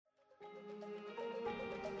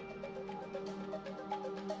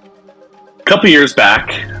couple years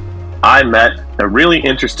back, I met a really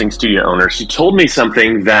interesting studio owner. She told me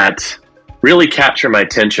something that really captured my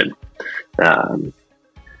attention.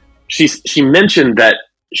 She mentioned that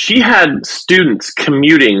she had students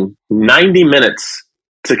commuting 90 minutes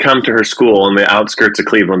to come to her school on the outskirts of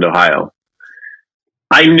Cleveland, Ohio.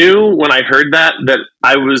 I knew when I heard that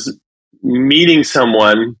I was meeting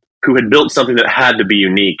someone who had built something that had to be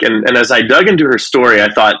unique. And as I dug into her story,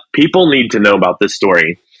 I thought people need to know about this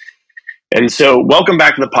story. And so welcome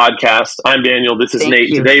back to the podcast. I'm Daniel. This is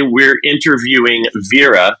Nate. Today we're interviewing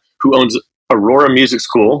Vera, who owns Aurora Music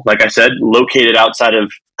School, like I said, located outside of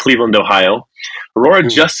Cleveland, Ohio. Aurora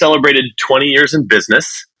just celebrated 20 years in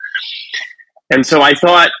business. And so I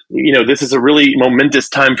thought, this is a really momentous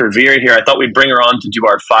time for Vera here. I thought we'd bring her on to do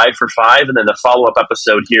our 5 for 5 and then a follow-up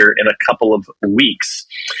episode here in a couple of weeks.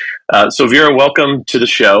 So Vera, welcome to the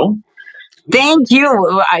show. Thank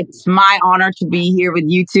you. It's my honor to be here with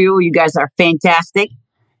you two. You guys are fantastic.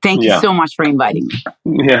 Thank you so much for inviting me.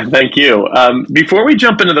 Yeah, thank you. Before we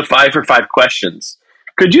jump into the 5 for 5 questions,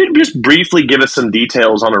 could you just briefly give us some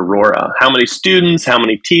details on Aurora? How many students, how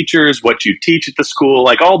many teachers, what you teach at the school,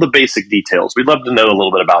 like all the basic details. We'd love to know a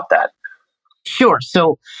little bit about that. Sure.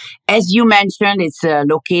 So as you mentioned, it's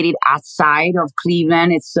located outside of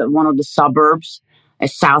Cleveland. It's one of the suburbs,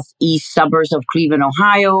 southeast suburbs of Cleveland,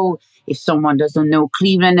 Ohio. If someone doesn't know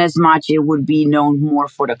Cleveland as much, it would be known more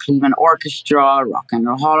for the Cleveland Orchestra, Rock and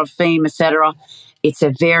Roll Hall of Fame, etc. It's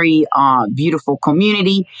a very beautiful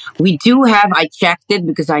community. We do have, I checked it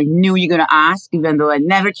because I knew you're going to ask, even though I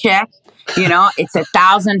never checked. It's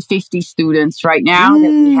 1,050 students right now that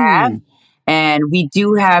we have. And we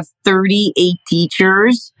do have 38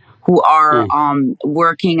 teachers who are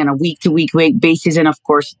working on a week-to-week basis. And of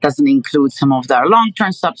course, it doesn't include some of our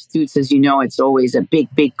long-term substitutes. As you know, it's always a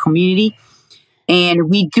big, big community. And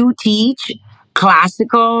we do teach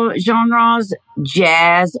classical genres,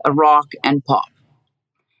 jazz, rock, and pop.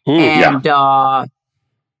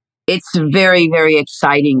 It's very, very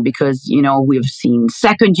exciting because, we've seen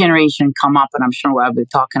second generation come up, and I'm sure I'll be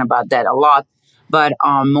talking about that a lot. But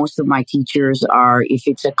most of my teachers are, if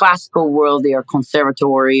it's a classical world, they are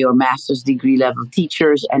conservatory or master's degree level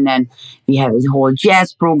teachers. And then we have a whole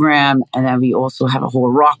jazz program, and then we also have a whole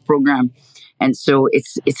rock program. And so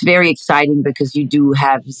it's very exciting because you do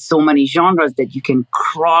have so many genres that you can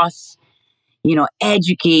cross,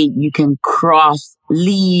 educate, you can cross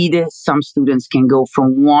lead. Some students can go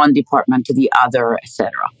from one department to the other,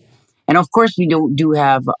 etc. And of course, we do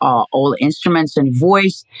have all instruments and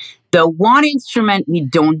voice. The one instrument we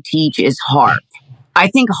don't teach is harp. I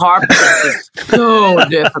think harp is so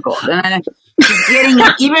difficult. And getting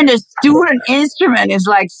even the student instrument is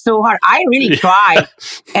like so hard. I really tried.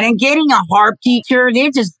 And then getting a harp teacher,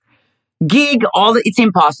 they just gig it's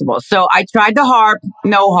impossible. So I tried the harp,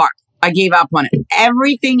 no harp. I gave up on it.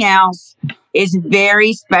 Everything else is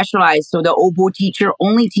very specialized. So the oboe teacher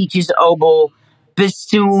only teaches oboe,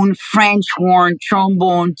 bassoon, French horn,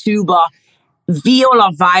 trombone, tuba.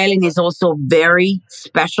 Viola, violin is also very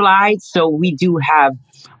specialized. So we do have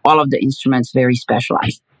all of the instruments very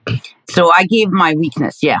specialized. So I gave my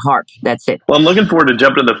weakness. Yeah, harp. That's it. Well, I'm looking forward to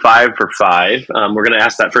jumping to the 5 for 5. We're going to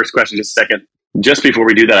ask that first question in just a second. Just before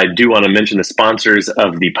we do that, I do want to mention the sponsors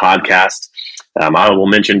of the podcast. I will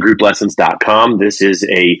mention grouplessons.com. This is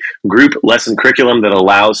a group lesson curriculum that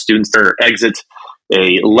allows students to exit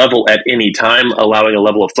a level at any time, allowing a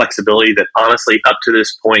level of flexibility that honestly, up to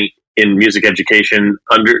this point in music education,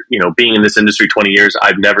 being in this industry 20 years,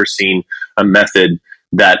 I've never seen a method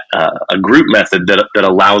a group method that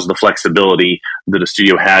allows the flexibility that a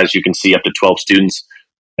studio has. You can see up to 12 students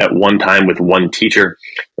at one time with one teacher.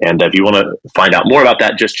 And if you want to find out more about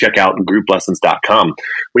that, just check out grouplessons.com.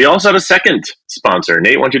 We also have a second sponsor.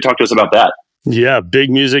 Nate, why don't you talk to us about that? Yeah,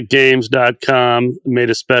 bigmusicgames.com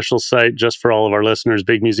made a special site just for all of our listeners,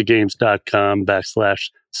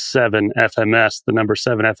 bigmusicgames.com/7FMS, the number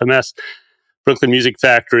 7FMS. Brooklyn Music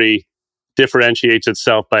Factory differentiates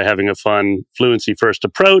itself by having a fun fluency first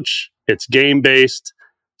approach. It's game-based,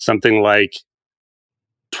 something like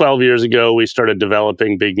 12 years ago, we started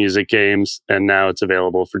developing big music games, and now it's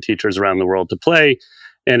available for teachers around the world to play.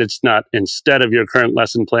 And it's not instead of your current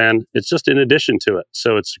lesson plan, it's just in addition to it.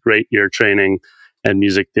 So it's great year training and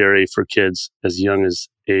music theory for kids as young as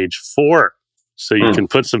age 4. So you can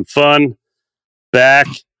put some fun back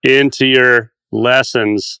into your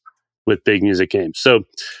lessons with big music games. So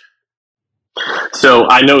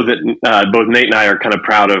I know that both Nate and I are kind of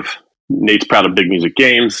Nate's proud of Big Music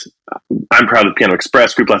Games. I'm proud of Piano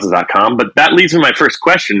Express, grouplessons.com. But that leads me to my first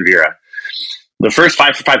question, Vera. The first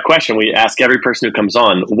 5 for 5 question we ask every person who comes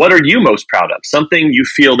on, what are you most proud of? Something you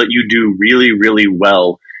feel that you do really, really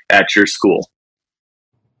well at your school?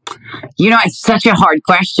 It's such a hard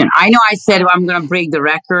question. I know I said I'm going to break the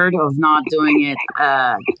record of not doing it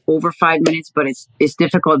over 5 minutes, but it's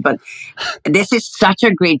difficult. But this is such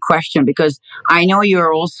a great question because I know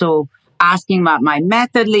you're also asking about my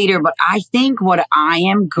method later, but I think what I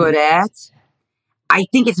am good at, I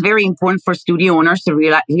think it's very important for studio owners to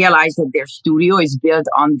realize that their studio is built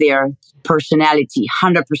on their personality,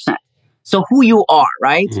 100%. So who you are,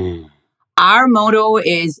 right? Our motto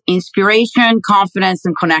is inspiration, confidence,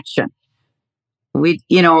 and connection. With,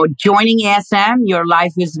 joining ASM, your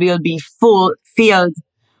life will be filled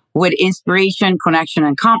with inspiration, connection,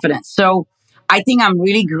 and confidence. So I think I'm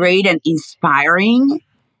really great at inspiring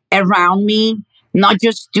around me, not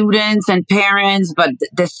just students and parents, but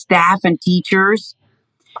the staff and teachers.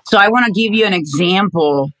 So I want to give you an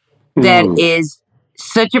example that is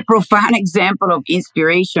such a profound example of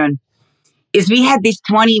inspiration. Is we had this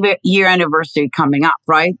 20-year anniversary coming up,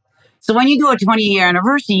 right? So when you do a 20-year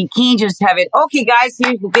anniversary, you can't just have it, okay, guys,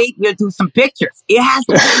 here's the date, we'll do some pictures. It has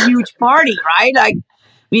to be a huge party, right? Like,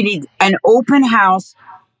 we need an open house.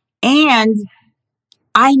 And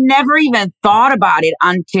I never even thought about it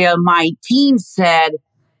until my team said,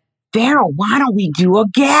 Vera, why don't we do a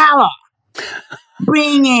gala?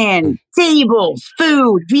 Bring in tables,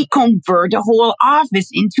 food. We convert the whole office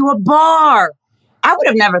into a bar. I would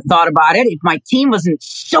have never thought about it if my team wasn't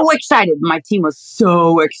so excited. My team was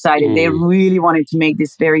so excited. They really wanted to make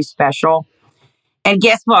this very special. And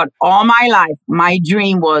guess what? All my life, my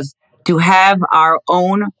dream was to have our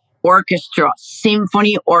own orchestra,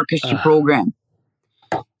 symphony orchestra program.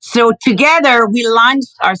 So together, we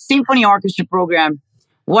launched our symphony orchestra program.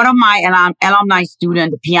 One of my alumni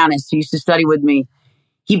students, the pianist who used to study with me,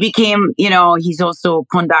 he became, he's also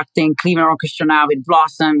conducting Cleveland Orchestra now with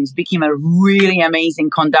Blossoms, became a really amazing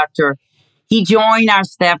conductor. He joined our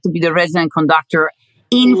staff to be the resident conductor.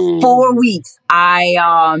 In 4 weeks,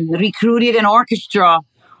 I recruited an orchestra.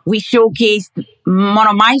 We showcased one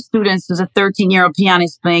of my students, who's a 13-year-old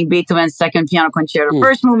pianist playing Beethoven's second piano concerto,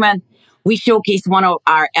 first movement. We showcased one of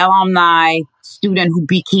our alumni student who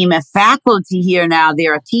became a faculty here now.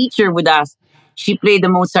 They're a teacher with us. She played the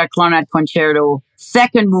Mozart Clarinet Concerto,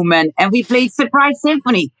 second movement, and we played Surprise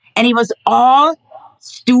Symphony. And it was all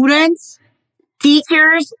students,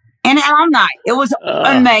 teachers, and alumni. It was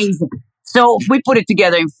amazing. So we put it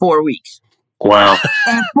together in 4 weeks. Wow.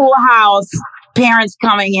 And full house, parents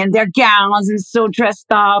coming in, their gowns and so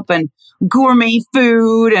dressed up, and gourmet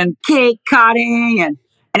food and cake cutting.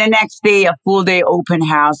 And the next day, a full day open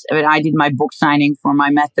house. I mean, I did my book signing for my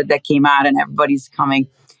method that came out, and everybody's coming.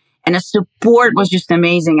 And the support was just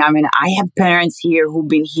amazing. I mean, I have parents here who've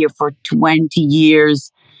been here for 20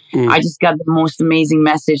 years. I just got the most amazing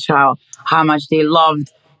message how much they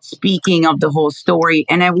loved speaking of the whole story.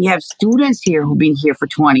 And then we have students here who've been here for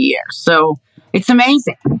 20 years. So it's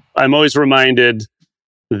amazing. I'm always reminded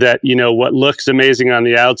that, what looks amazing on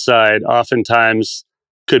the outside oftentimes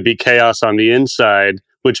could be chaos on the inside,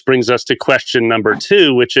 which brings us to question number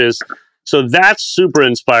 2, which is, so that's super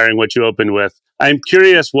inspiring what you opened with. I'm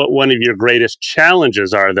curious what one of your greatest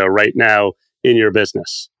challenges are, though, right now in your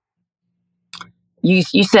business. You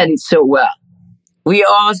said it so well. We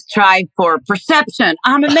all strive for perception.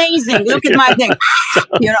 I'm amazing. Look at my thing.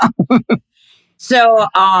 So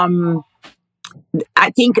I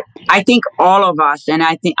think all of us, and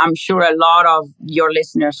I'm sure a lot of your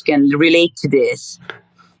listeners can relate to this,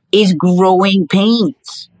 is growing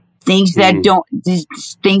pains. Things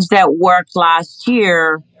that worked last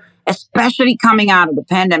year, especially coming out of the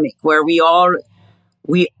pandemic, where we all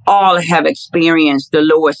have experienced the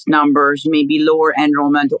lowest numbers, maybe lower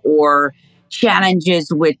enrollment or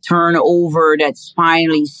challenges with turnover that's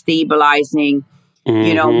finally stabilizing.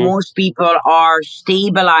 Most people are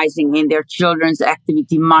stabilizing in their children's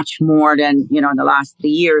activity much more than, in the last 3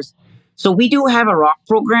 years. So we do have a rock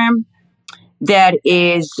program that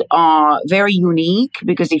is very unique,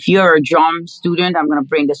 because if you're a drum student, I'm going to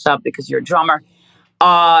bring this up because you're a drummer,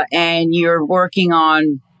 and you're working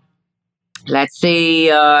on, let's say,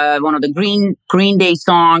 one of the Green Day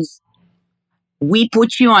songs, we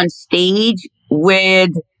put you on stage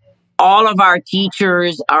with all of our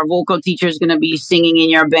teachers. Our vocal teacher is going to be singing in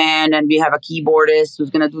your band, and we have a keyboardist who's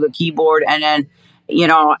going to do the keyboard, and then,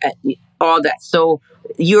 all that. So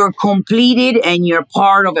you're completed and you're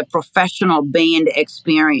part of a professional band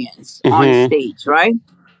experience on stage, right?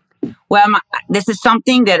 Well, this is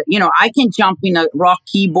something that, I can jump in a rock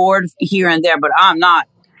keyboard here and there, but I'm not,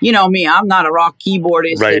 me, I'm not a rock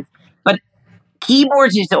keyboardist. Right. But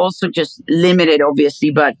keyboards is also just limited,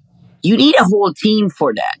 obviously, but you need a whole team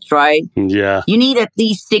for that, right? Yeah. You need at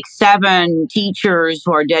least 6, 7 teachers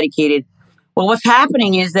who are dedicated. Well, what's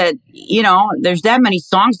happening is that, there's that many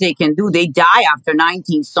songs they can do. They die after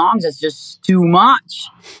 19 songs. It's just too much.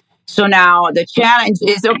 So now the challenge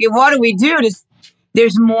is, okay, what do we do?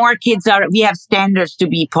 There's more kids out. We have standards to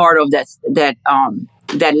be part of that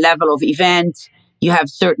level of event. You have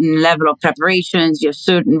certain level of preparations. You have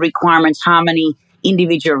certain requirements, how many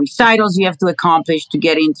individual recitals you have to accomplish to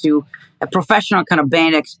get into a professional kind of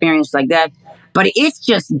band experience like that. But it's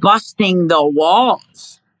just busting the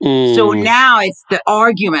walls. So now it's the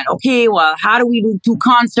argument. Okay, well, how do we do 2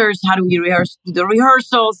 concerts? How do we do the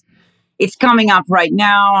rehearsals? It's coming up right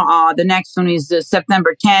now. The next one is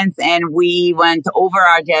September 10th, and we went over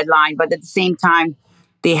our deadline. But at the same time,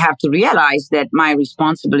 they have to realize that my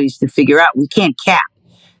responsibility is to figure out we can't cap.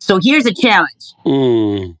 So here's a challenge.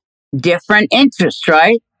 Different interest,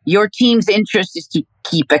 right? Your team's interest is to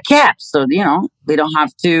keep a cap. So, they don't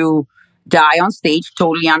have to die on stage.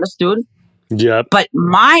 Totally understood. Yep. But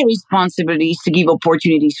my responsibility is to give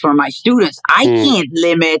opportunities for my students. I can't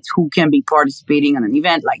limit who can be participating on an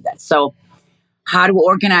event like that. So how to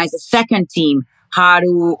organize a second team, how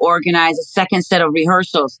to organize a second set of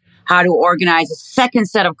rehearsals, how to organize a second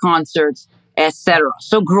set of concerts, etc.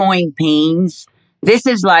 So growing pains. This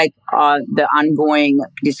is like the ongoing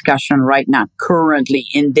discussion right now, currently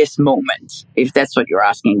in this moment, if that's what you're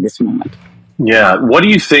asking, this moment. Yeah. What do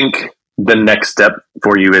you think the next step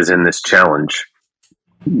for you is in this challenge?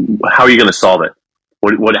 How are you going to solve it?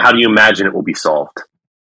 How do you imagine it will be solved?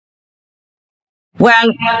 Well,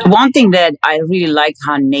 one thing that I really liked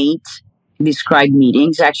how Nate described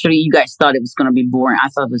meetings. Actually, you guys thought it was going to be boring. I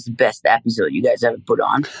thought it was the best episode you guys ever put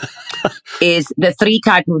on. Is the 3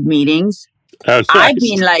 type of meetings. Oh, nice.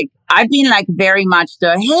 I've been like very much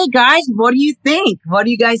hey guys, what do you think? What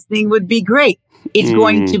do you guys think would be great? It's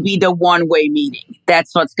going to be the one-way meeting.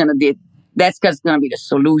 That's going to be the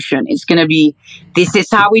solution. It's going to be, this is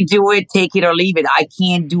how we do it. Take it or leave it. I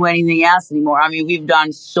can't do anything else anymore. I mean, we've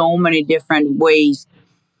done so many different ways.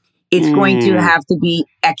 It's going to have to be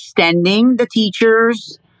extending the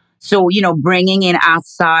teachers. So, bringing in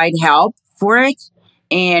outside help for it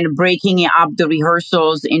and breaking up the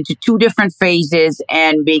rehearsals into 2 different phases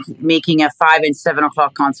and making a 5 and 7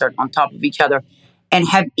 o'clock concert on top of each other. And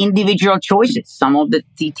have individual choices. Some of the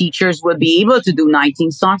teachers will be able to do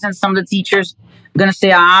 19 songs, and some of the teachers are going to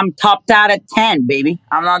say, I'm topped out at 10, baby.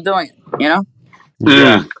 I'm not doing it,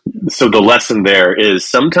 Yeah. So the lesson there is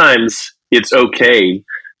sometimes it's okay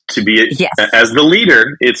to be, as the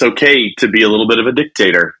leader, it's okay to be a little bit of a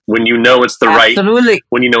dictator when you know it's the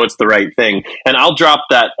right thing. And I'll drop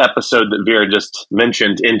that episode that Vera just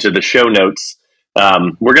mentioned into the show notes.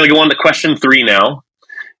 We're going to go on to question 3 now.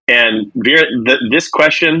 And Vera, this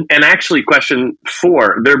question, and actually question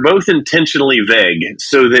 4, they're both intentionally vague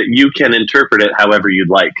so that you can interpret it however you'd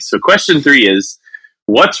like. So question 3 is,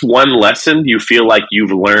 what's one lesson you feel like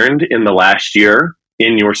you've learned in the last year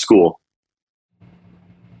in your school?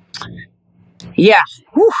 Yeah,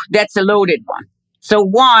 that's a loaded one. So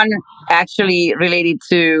one, actually related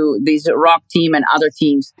to this rock team and other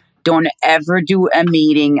teams, don't ever do a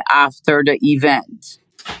meeting after the event.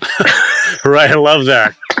 Right, I love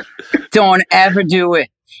that. Don't ever do it.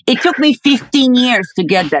 It took me 15 years to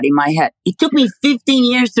get that in my head. It took me 15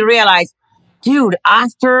 years to realize, dude,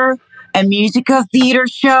 after a musical theater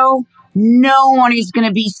show, no one is going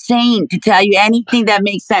to be sane to tell you anything that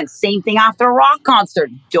makes sense. Same thing after a rock concert.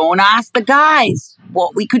 Don't ask the guys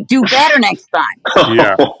what we could do better next time.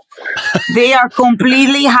 Yeah. They are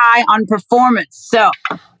completely high on performance. So,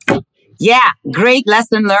 yeah, great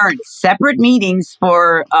lesson learned. Separate meetings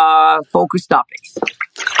for focus topics.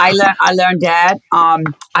 I learned that.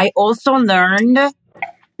 I also learned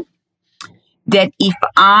that if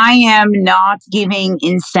I am not giving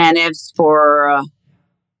incentives for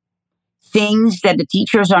things that the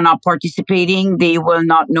teachers are not participating, they will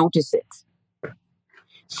not notice it.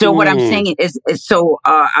 So what I'm saying is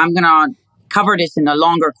I'm going to cover this in the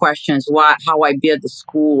longer questions, how I built the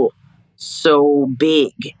school so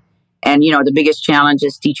big. And, the biggest challenge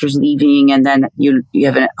is teachers leaving, and then you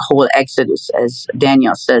have a whole exodus, as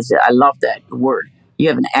Danielle says. I love that word. You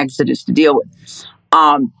have an exodus to deal with.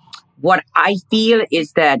 What I feel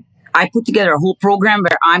is that I put together a whole program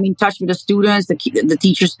where I'm in touch with the students, the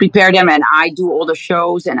teachers prepare them, and I do all the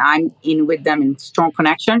shows, and I'm in with them in strong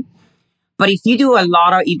connection. But if you do a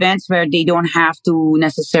lot of events where they don't have to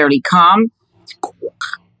necessarily come, it's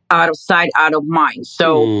out of sight, out of mind.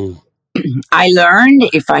 So I learned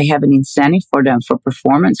if I have an incentive for them for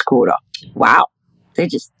performance quota, wow, they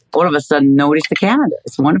just all of a sudden notice the calendar.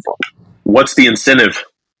 It's wonderful. What's the incentive?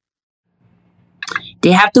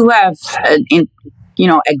 They have to have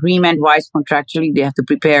agreement-wise, contractually, they have to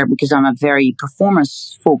prepare, because I'm a very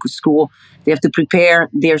performance-focused school, they have to prepare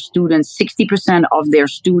their students 60% of their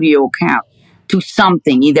studio account to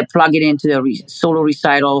something, either plug it into the solo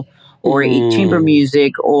recital or a chamber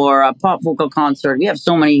music or a pop vocal concert. We have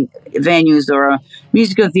so many venues, or a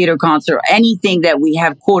musical theater concert, anything that we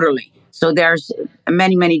have quarterly. So there's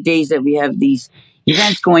many, many days that we have these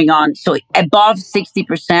events going on. So above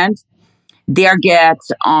 60%, they get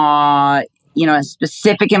a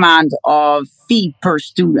specific amount of fee per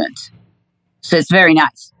student. So it's very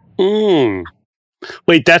nice.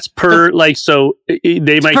 Wait, that's per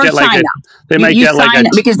they might get like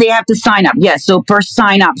because they have to sign up. Yes, so per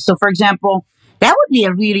sign up. So for example, that would be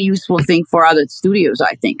a really useful thing for other studios.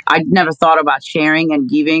 I think I'd never thought about sharing and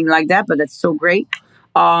giving like that, but that's so great.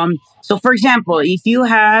 So for example, if you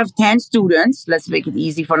have 10 students, let's make it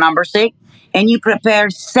easy for number's sake, and you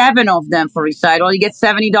prepare 7 of them for recital, you get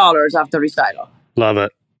 $70 after recital. Love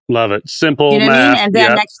it. Simple math. What I mean? And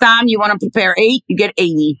then next time you want to prepare 8, you get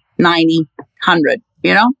 80, 90, 100,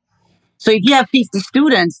 So if you have 50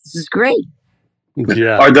 students, this is great.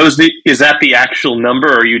 Yeah. Is that the actual number,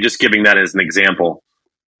 or are you just giving that as an example?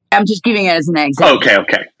 I'm just giving it as an example.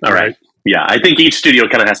 Okay. All right. Yeah, I think each studio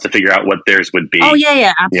kind of has to figure out what theirs would be. Oh,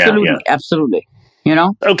 yeah, absolutely. Yeah. Absolutely.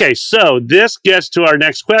 Okay, so this gets to our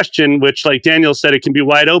next question, which, like Daniel said, it can be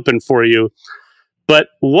wide open for you. But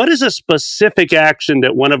what is a specific action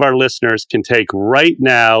that one of our listeners can take right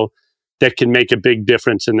now that can make a big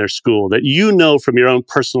difference in their school, that from your own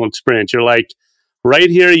personal experience? You're like,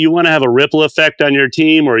 right here, you want to have a ripple effect on your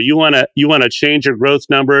team, or you want to change your growth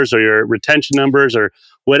numbers or your retention numbers, or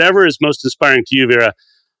whatever is most inspiring to you, Vera.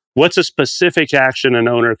 What's a specific action an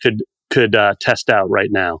owner could test out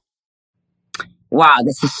right now? Wow,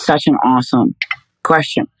 this is such an awesome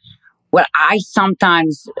question. Well, I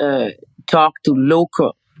sometimes talk to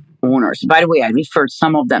local owners. By the way, I referred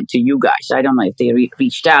some of them to you guys. I don't know if they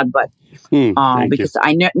reached out, but because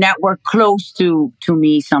I network close to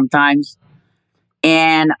me sometimes.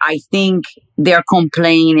 And I think their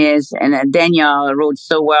complaint is, and Danielle wrote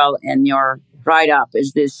so well in your write-up,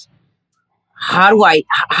 is this: how do I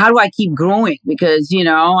keep growing? Because,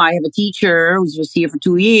 I have a teacher who's just here for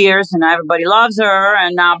 2 years and everybody loves her,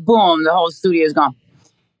 and now boom, the whole studio is gone.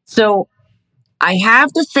 So I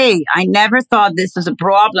have to say, I never thought this was a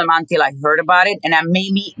problem until I heard about it. And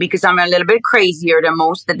maybe because I'm a little bit crazier than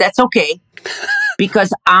most, that's okay.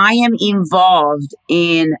 Because I am involved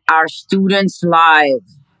in our students'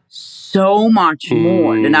 lives so much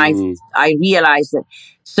more than I realized it.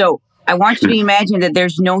 So I want you to imagine that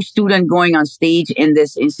there's no student going on stage in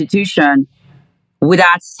this institution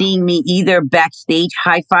without seeing me either backstage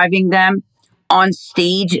high-fiving them, on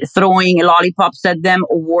stage throwing lollipops at them,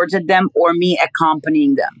 awards at them, or me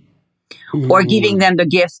accompanying them, or giving them the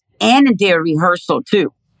gifts and their rehearsal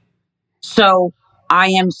too. So I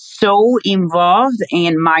am so involved,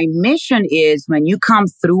 and my mission is, when you come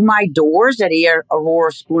through my doors at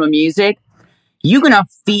Aurora School of Music, you're going to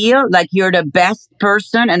feel like you're the best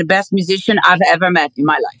person and the best musician I've ever met in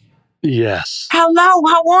my life. Yes. Hello,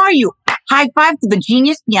 how are you? High five to the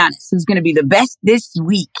genius pianist who's going to be the best this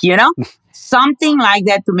week, Something like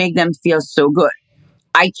that to make them feel so good.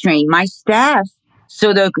 I train my staff.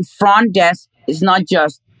 So the front desk is not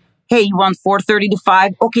just, hey, you want 4:30 to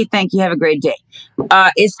 5? Okay, thank you. Have a great day.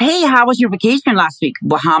 It's, hey, how was your vacation last week?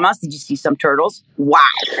 Bahamas? Did you see some turtles? Wow,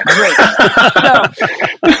 great.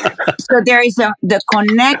 So there is the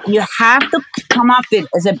connect. You have to come up with,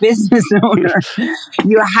 as a business owner,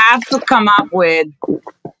 you have to come up with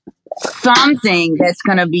something that's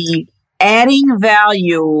going to be adding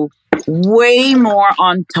value way more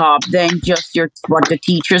on top than just what the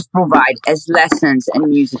teachers provide as lessons and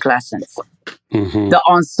music lessons. The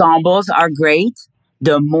ensembles are great.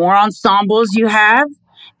 The more ensembles you have,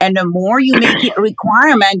 and the more you make it a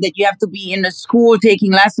requirement that you have to be in the school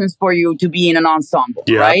taking lessons for you to be in an ensemble,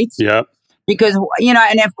 right? Yeah. Because,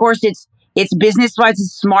 and of course it's business-wise,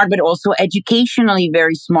 it's smart, but also educationally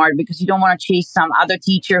very smart, because you don't want to chase some other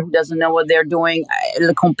teacher who doesn't know what they're doing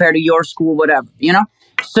compared to your school, whatever,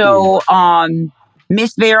 So,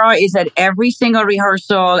 Miss Vera is at every single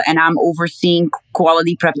rehearsal, and I'm overseeing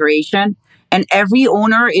quality preparation. And every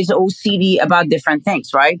owner is OCD about different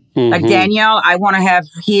things, right? Like Daniel, I want to have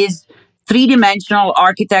his 3-dimensional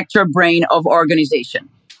architecture brain of organization.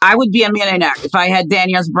 I would be a millionaire if I had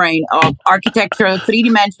Daniel's brain of architecture,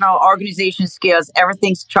 3-dimensional organization skills,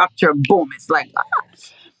 everything structured, boom. It's like,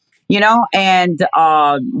 and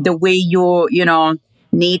the way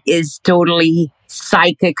Nate is totally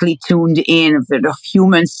psychically tuned in for the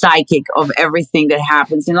human psychic of everything that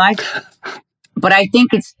happens in life. But I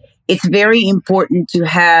think it's very important to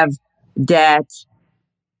have that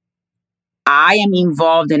I am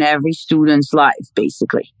involved in every student's life,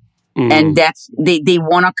 basically. And that's, they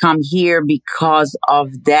want to come here because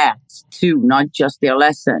of that too, not just their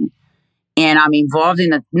lesson. And I'm involved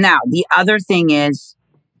in it. Now, the other thing is,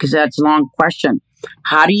 because that's a long question,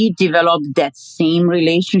 how do you develop that same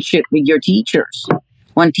relationship with your teachers?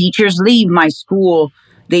 When teachers leave my school,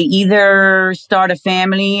 they either start a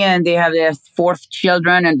family and they have their fourth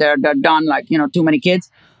children and they're done, like, too many kids,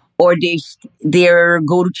 or they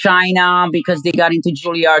go to China because they got into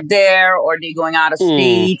Juilliard there, or they're going out of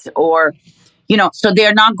state, or, so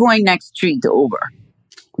they're not going next street over.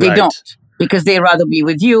 They don't, because they rather be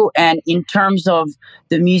with you. And in terms of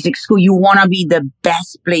the music school, you want to be the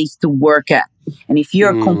best place to work at. And if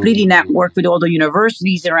you're completely networked with all the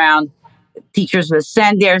universities around, teachers will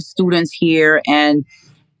send their students here, and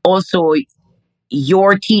also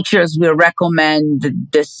your teachers will recommend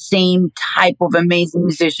the same type of amazing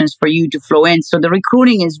musicians for you to flow in. So the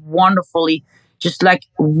recruiting is wonderfully just like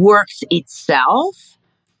works itself,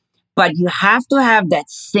 but you have to have that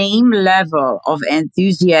same level of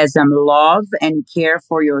enthusiasm, love, and care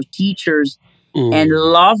for your teachers, and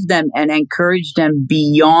love them and encourage them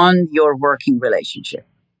beyond your working relationship.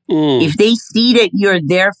 If they see that you're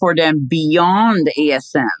there for them beyond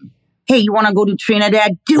ASM, hey, you want to go to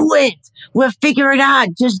Trinidad? Do it. We'll figure it out.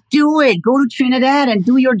 Just do it. Go to Trinidad and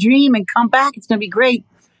do your dream and come back. It's going to be great.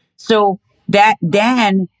 So that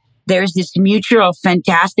then there's this mutual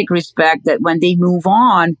fantastic respect that when they move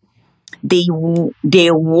on, they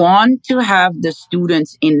want to have the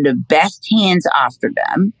students in the best hands after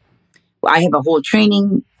them. I have a whole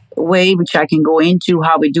training way, which I can go into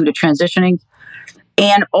how we do the transitioning.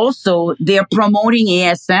 And also, they're promoting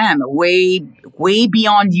ASM way, way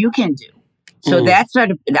beyond you can do. So that's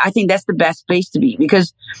what I think that's the best place to be,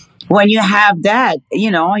 because when you have that,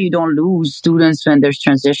 you don't lose students when there's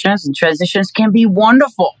transitions, and transitions can be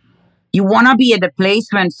wonderful. You want to be at the place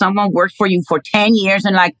when someone worked for you for 10 years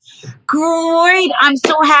and like, great, I'm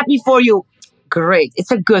so happy for you. Great.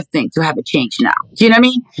 It's a good thing to have a change now. Do you know what I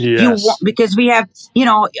mean? Yes. Because we have,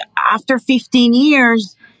 after 15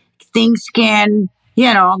 years, things can,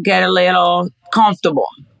 get a little comfortable.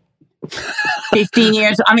 15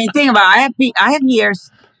 years. I mean, think about it. I have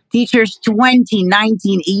teachers 20,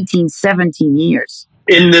 19, 18, 17 years.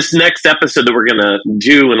 In this next episode that we're going to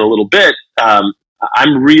do in a little bit,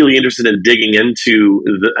 I'm really interested in digging into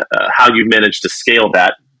how you managed to scale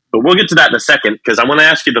that. But we'll get to that in a second, because I want to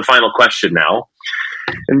ask you the final question now.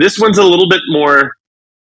 And this one's a little bit more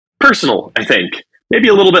personal, I think. Maybe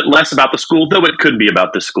a little bit less about the school, though it could be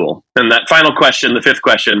about the school. And that final question, the fifth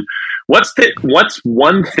question, what's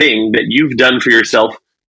one thing that you've done for yourself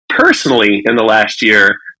personally in the last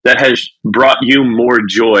year that has brought you more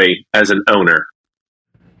joy as an owner?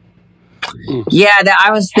 Yeah,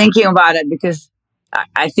 I was thinking about it, because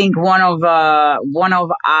I think one of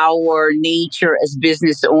our nature as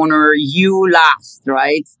business owner, you last,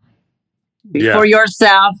 right? Before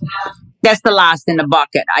yourself, that's the last in the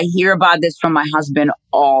bucket. I hear about this from my husband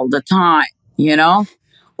all the time, when are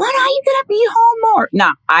you going to be home more?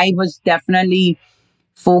 Now, I was definitely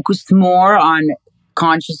focused more on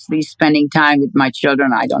consciously spending time with my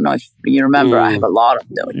children. I don't know if you remember, I have a lot of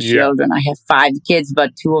those children. I have 5 kids,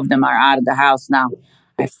 but 2 of them are out of the house now.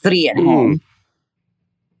 I have 3 at home.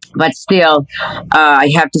 But still,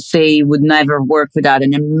 I have to say, would never work without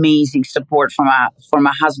an amazing support from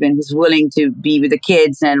my husband, who's willing to be with the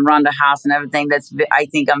kids and run the house and everything. I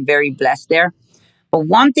think I'm very blessed there. But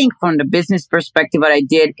one thing from the business perspective, what I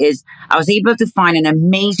did is I was able to find an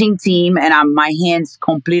amazing team, and my hands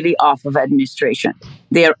completely off of administration.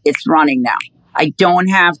 It's running now. I don't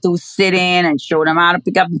have to sit in and show them how to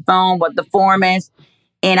pick up the phone, what the form is.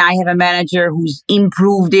 And I have a manager who's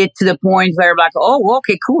improved it to the point where I'm like, oh,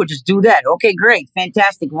 okay, cool, just do that. Okay, great,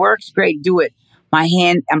 fantastic, works, great, do it.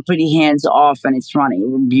 I'm pretty hands off, and it's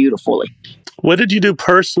running beautifully. What did you do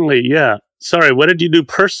personally? What did you do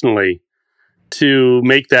personally to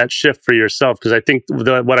make that shift for yourself? Because I think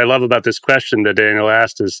what I love about this question that Daniel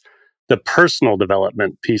asked is the personal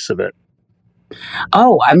development piece of it.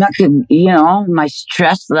 Oh, I'm not going to, my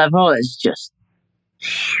stress level is just...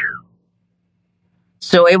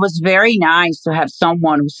 So it was very nice to have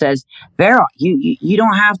someone who says, Vera, you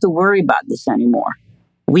don't have to worry about this anymore.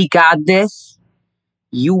 We got this.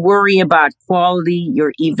 You worry about quality,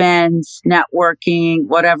 your events, networking,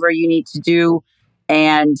 whatever you need to do.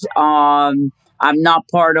 And I'm not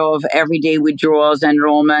part of everyday withdrawals,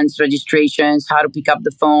 enrollments, registrations, how to pick up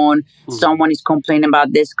the phone. Someone is complaining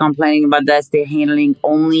about this, complaining about that. They're handling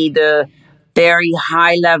only the very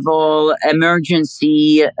high level,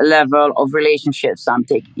 emergency level of relationships. I'm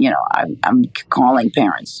calling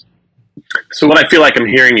parents. So what I feel like I'm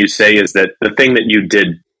hearing you say is that the thing that you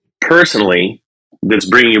did personally that's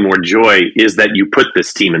bringing you more joy is that you put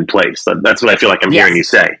this team in place. That's what I feel like I'm hearing you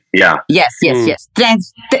say. Yeah. Yes.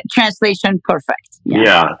 Translation, perfect.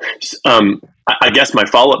 Yeah. I guess my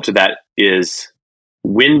follow-up to that is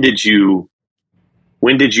when did you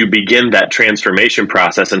begin that transformation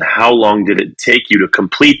process, and how long did it take you to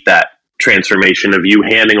complete that transformation of you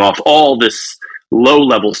handing off all this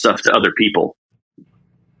low-level stuff to other people?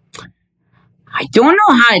 I don't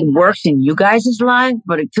know how it works in you guys' life,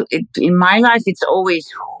 but in my life, it's always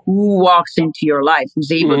who walks into your life, who's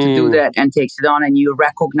able to do that and takes it on, and you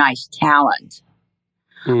recognize talent.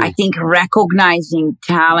 I think recognizing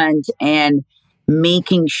talent and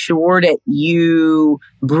making sure that you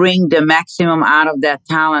bring the maximum out of that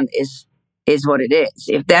talent is what it is.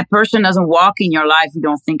 If that person doesn't walk in your life, you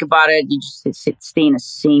don't think about it, you just stay in the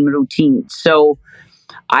same routine. So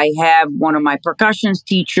I have one of my percussion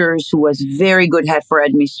teachers who was very good head for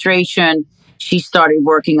administration. She started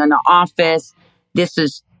working in the office. This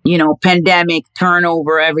is, pandemic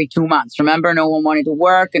turnover every 2 months. Remember, no one wanted to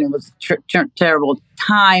work and it was terrible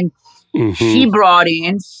time. She brought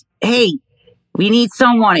in, hey, we need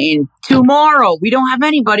someone in tomorrow. We don't have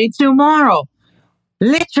anybody tomorrow.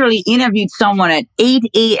 Literally interviewed someone at 8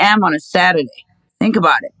 a.m. on a Saturday. Think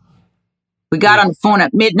about it. We got on the phone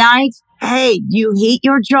at midnight. Hey, you hate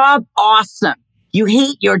your job? Awesome. You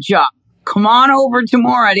hate your job. Come on over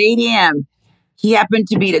tomorrow at 8 a.m. He happened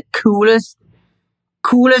to be the coolest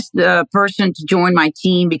person to join my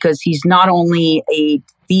team because he's not only a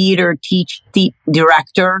theater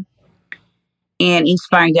director and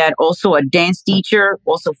inspiring dad, also a dance teacher,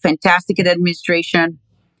 also fantastic at administration.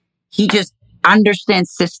 He just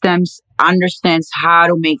understands systems, understands how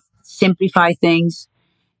to simplify things.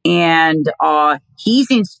 And he's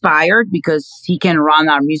inspired because he can run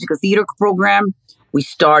our musical theater program. We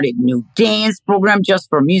started new dance program just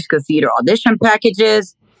for musical theater audition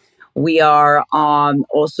packages. We are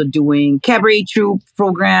also doing cabaret troupe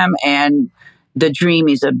program, and the dream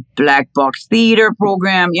is a black box theater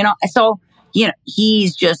program. So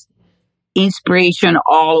he's just inspiration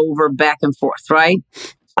all over, back and forth, right?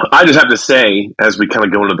 I just have to say, as we kind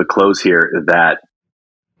of go into the close here, that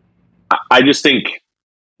I just think,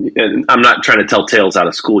 and I'm not trying to tell tales out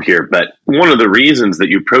of school here, but one of the reasons that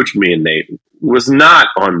you approached me and Nate was not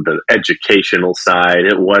on the educational side.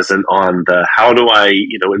 It wasn't on the how do I,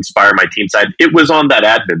 inspire my team side. It was on that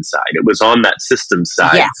admin side. It was on that system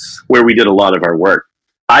side where we did a lot of our work.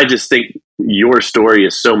 I just think your story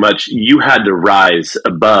is so much, you had to rise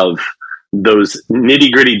above those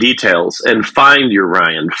nitty gritty details and find your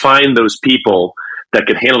Ryan, find those people that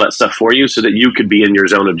could handle that stuff for you so that you could be in your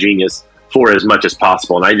zone of genius for as much as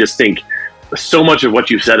possible. And I just think so much of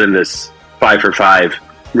what you said in this 5 for 5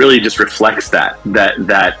 really just reflects that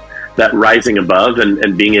rising above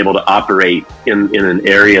and being able to operate in an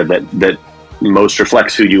area that most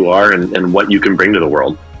reflects who you are and what you can bring to the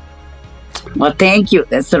world. Well, thank you.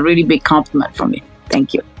 That's a really big compliment from me.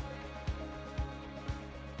 Thank you.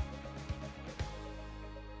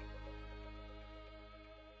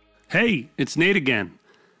 Hey, it's Nate again.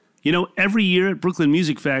 Every year at Brooklyn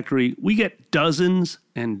Music Factory, we get dozens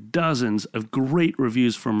and dozens of great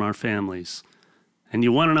reviews from our families. And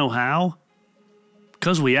you want to know how?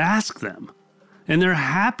 Because we ask them. And they're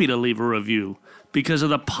happy to leave a review because of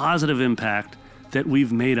the positive impact that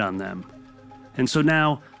we've made on them. And so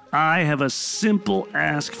now I have a simple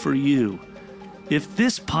ask for you. If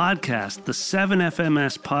this podcast, the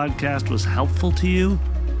 7FMS podcast, was helpful to you,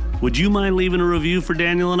 would you mind leaving a review for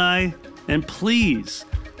Daniel and I? And please,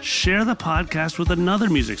 share the podcast with another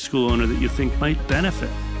music school owner that you think might benefit.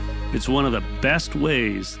 It's one of the best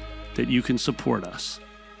ways that you can support us.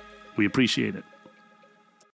 We appreciate it.